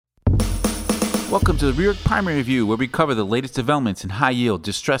Welcome to the New York Primary Review, where we cover the latest developments in high yield,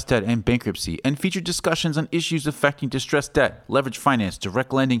 distressed debt, and bankruptcy, and feature discussions on issues affecting distressed debt, leveraged finance,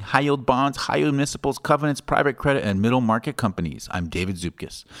 direct lending, high yield bonds, high yield municipals, covenants, private credit, and middle market companies. I'm David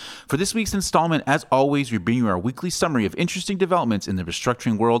Zupkis. For this week's installment, as always, we bring you our weekly summary of interesting developments in the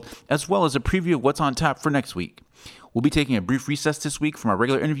restructuring world, as well as a preview of what's on tap for next week. We'll be taking a brief recess this week from our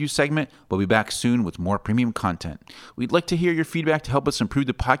regular interview segment, but we'll be back soon with more premium content. We'd like to hear your feedback to help us improve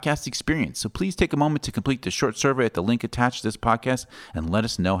the podcast experience, so please take a moment to complete the short survey at the link attached to this podcast and let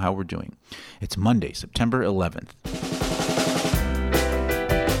us know how we're doing. It's Monday, September 11th.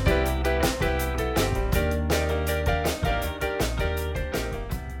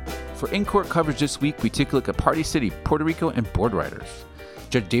 For in-court coverage this week, we take a look at Party City, Puerto Rico, and board riders.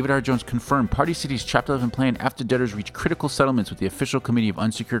 Judge David R. Jones confirmed Party City's Chapter 11 plan after debtors reached critical settlements with the Official Committee of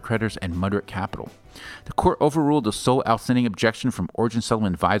Unsecured Creditors and Moderate Capital. The court overruled the sole outstanding objection from Origin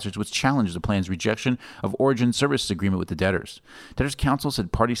Settlement Advisors, which challenged the plan's rejection of Origin Services Agreement with the debtors. Debtors' counsel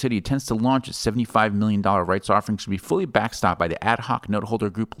said Party City intends to launch its $75 million rights offering to be fully backstopped by the ad hoc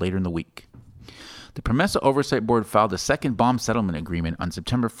noteholder group later in the week. The PROMESA Oversight Board filed a second bond settlement agreement on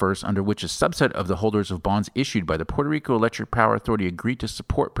September 1st, under which a subset of the holders of bonds issued by the Puerto Rico Electric Power Authority agreed to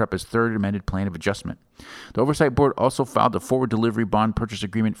support PREPA's third amended plan of adjustment. The Oversight Board also filed a forward delivery bond purchase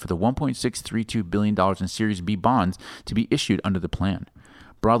agreement for the $1.632 billion in Series B bonds to be issued under the plan.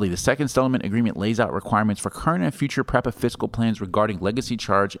 Broadly, the second settlement agreement lays out requirements for current and future PREPA fiscal plans regarding legacy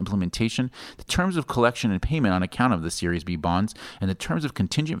charge implementation, the terms of collection and payment on account of the Series B bonds, and the terms of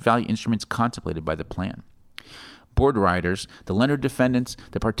contingent value instruments contemplated by the plan. Board riders, the lender defendants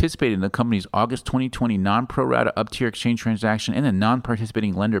that participated in the company's August 2020 non-pro rata up-tier exchange transaction, and the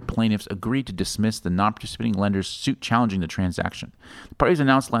non-participating lender plaintiffs agreed to dismiss the non-participating lender's suit challenging the transaction. The parties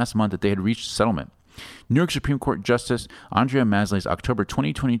announced last month that they had reached a settlement. New York Supreme Court Justice Andrea Masley's October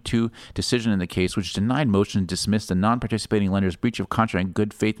 2022 decision in the case, which denied motion to dismiss the non-participating lender's breach of contract and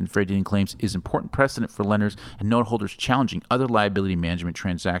good faith and fair dealing claims, is important precedent for lenders and note holders challenging other liability management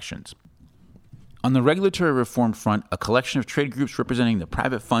transactions. On the regulatory reform front, a collection of trade groups representing the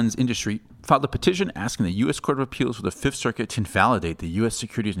private funds industry filed a petition asking the U.S. Court of Appeals for the Fifth Circuit to invalidate the U.S.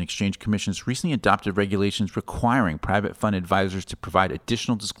 Securities and Exchange Commission's recently adopted regulations requiring private fund advisors to provide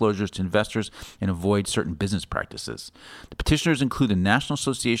additional disclosures to investors and avoid certain business practices. The petitioners include the National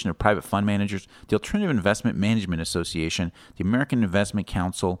Association of Private Fund Managers, the Alternative Investment Management Association, the American Investment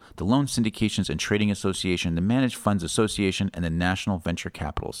Council, the Loan Syndications and Trading Association, the Managed Funds Association, and the National Venture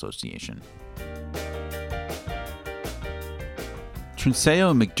Capital Association.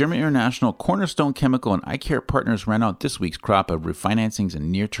 Trinseo, McDermott International, Cornerstone Chemical, and iCare Partners ran out this week's crop of refinancings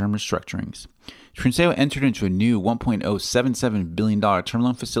and near-term restructurings. Trinseo entered into a new $1.077 billion term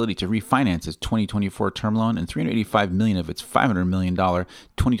loan facility to refinance its 2024 term loan and $385 million of its $500 million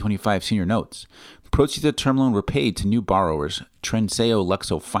 2025 senior notes. Proceeds of the term loan were paid to new borrowers, Trinseo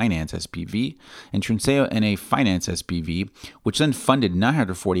Luxo Finance SPV and Trinseo NA Finance SPV, which then funded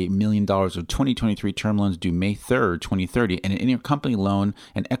 $948 million of 2023 term loans due May 3rd, 2030, and an intercompany loan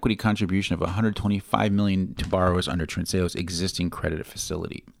and equity contribution of $125 million to borrowers under Trinseo's existing credit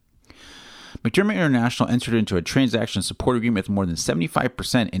facility. McDermott International entered into a transaction support agreement with more than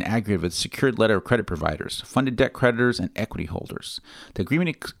 75% in aggregate of its secured letter of credit providers, funded debt creditors, and equity holders. The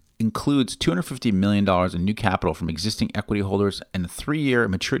agreement includes $250 million in new capital from existing equity holders and a 3-year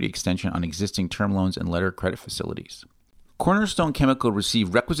maturity extension on existing term loans and letter of credit facilities. Cornerstone Chemical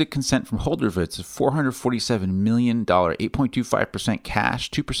received requisite consent from holders of its $447 million, 8.25%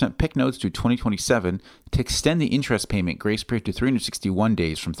 cash, 2% PIK notes through 2027 to extend the interest payment grace period to 361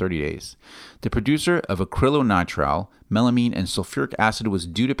 days from 30 days. The producer of acrylonitrile, melamine, and sulfuric acid was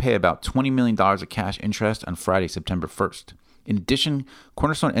due to pay about $20 million of cash interest on Friday, September 1st. In addition,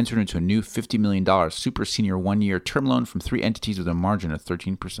 Cornerstone entered into a new $50 million super senior 1-year term loan from 3 entities with a margin of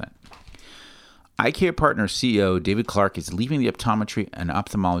 13%. iCare Partners CEO David Clark is leaving the optometry and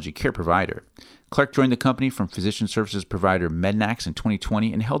ophthalmology care provider. Clark joined the company from physician services provider Mednax in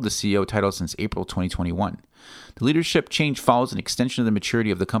 2020 and held the CEO title since April 2021. The leadership change follows an extension of the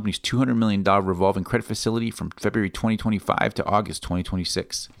maturity of the company's $200 million revolving credit facility from February 2025 to August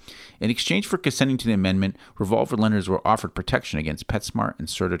 2026. In exchange for consenting to the amendment, revolver lenders were offered protection against PetSmart and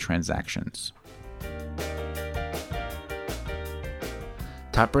Certa transactions.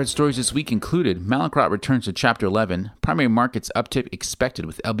 Top red stories this week included Mallinckrodt returns to Chapter 11, primary markets uptick expected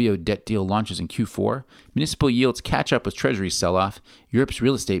with LBO debt deal launches in Q4, municipal yields catch up with Treasury sell-off, Europe's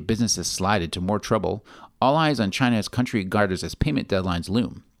real estate business has slided to more trouble, all eyes on China as country garters as payment deadlines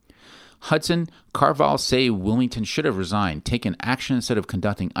loom. Hudson, Carval say Wilmington should have resigned, taken action instead of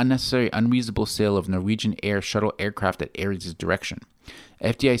conducting unnecessary, unreasonable sale of Norwegian Air shuttle aircraft at Ares' direction.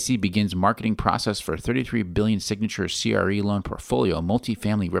 FDIC begins marketing process for $33 billion signature CRE loan portfolio.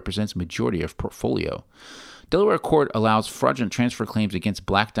 Multifamily represents majority of portfolio. Delaware court allows fraudulent transfer claims against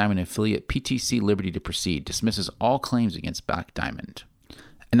Black Diamond affiliate PTC Liberty to proceed. Dismisses all claims against Black Diamond.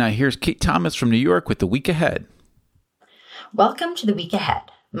 And now here's Kate Thomas from New York with the week ahead. Welcome to the week ahead.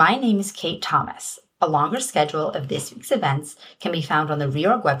 My name is Kate Thomas. A longer schedule of this week's events can be found on the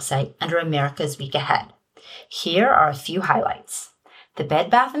Reorg website under America's Week Ahead. Here are a few highlights. The Bed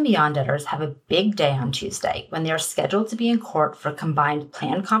Bath & Beyond debtors have a big day on Tuesday when they are scheduled to be in court for a combined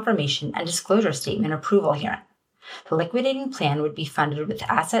plan confirmation and disclosure statement approval hearing. The liquidating plan would be funded with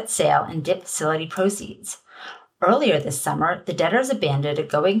asset sale and DIP facility proceeds. Earlier this summer, the debtors abandoned a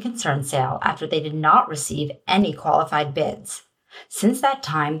going concern sale after they did not receive any qualified bids. Since that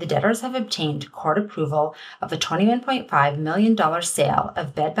time, the debtors have obtained court approval of a $21.5 million sale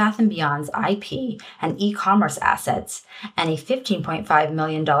of Bed Bath & Beyond's IP and e-commerce assets and a $15.5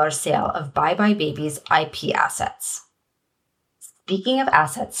 million sale of Bye Bye Baby's IP assets. Speaking of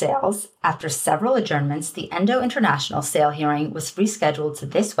asset sales, after several adjournments, the Endo International sale hearing was rescheduled to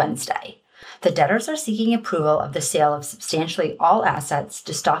this Wednesday. The debtors are seeking approval of the sale of substantially all assets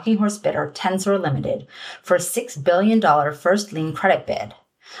to Stalking Horse bidder Tensor Limited for a $6 billion first lien credit bid.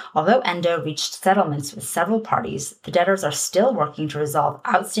 Although Endo reached settlements with several parties, the debtors are still working to resolve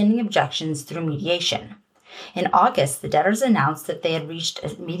outstanding objections through mediation. In August, the debtors announced that they had reached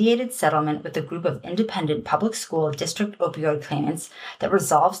a mediated settlement with a group of independent public school district opioid claimants that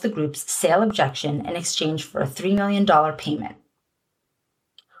resolves the group's sale objection in exchange for a $3 million payment.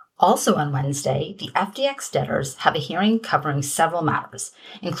 Also on Wednesday, the FDX debtors have a hearing covering several matters,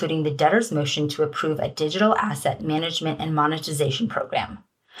 including the debtors' motion to approve a digital asset management and monetization program.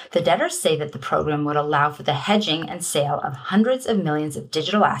 The debtors say that the program would allow for the hedging and sale of hundreds of millions of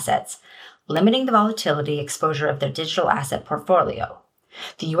digital assets, limiting the volatility exposure of their digital asset portfolio.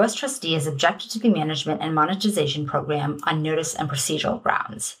 The U.S. trustee has objected to the management and monetization program on notice and procedural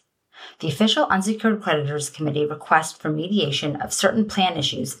grounds. The official Unsecured Creditors Committee request for mediation of certain plan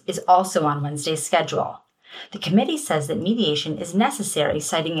issues is also on Wednesday's schedule. The committee says that mediation is necessary,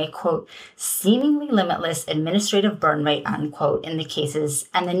 citing a, quote, seemingly limitless administrative burn rate, unquote, in the cases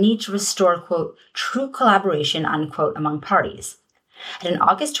and the need to restore, quote, true collaboration, unquote, among parties. At an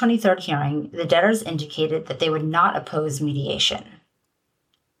August 23rd hearing, the debtors indicated that they would not oppose mediation.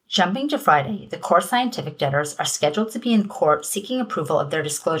 Jumping to Friday, the Core Scientific debtors are scheduled to be in court seeking approval of their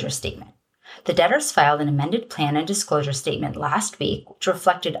disclosure statement. The debtors filed an amended plan and disclosure statement last week, which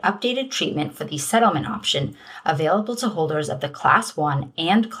reflected updated treatment for the settlement option available to holders of the Class 1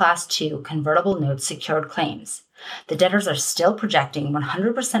 and Class 2 convertible note secured claims. The debtors are still projecting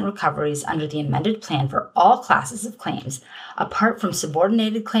 100% recoveries under the amended plan for all classes of claims, apart from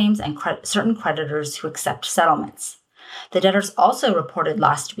subordinated claims and certain creditors who accept settlements. The debtors also reported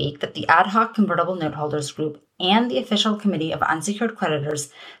last week that the ad hoc convertible note holders group and the official committee of unsecured creditors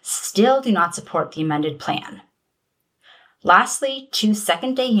still do not support the amended plan. Lastly, 2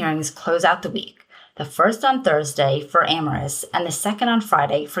 second-day hearings close out the week, the first on Thursday for Amorous and the second on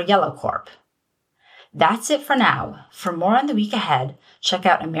Friday for Yellow Corp. That's it for now. For more on the week ahead, check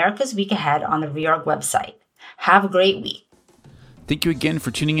out America's Week Ahead on the Reorg website. Have a great week. Thank you again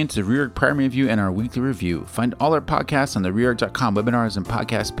for tuning in to the Reorg Primary Review and our weekly review. Find all our podcasts on the Reorg.com webinars and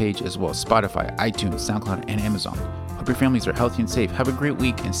podcast page, as well as Spotify, iTunes, SoundCloud, and Amazon. Hope your families are healthy and safe. Have a great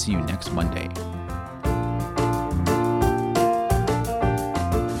week and see you next Monday.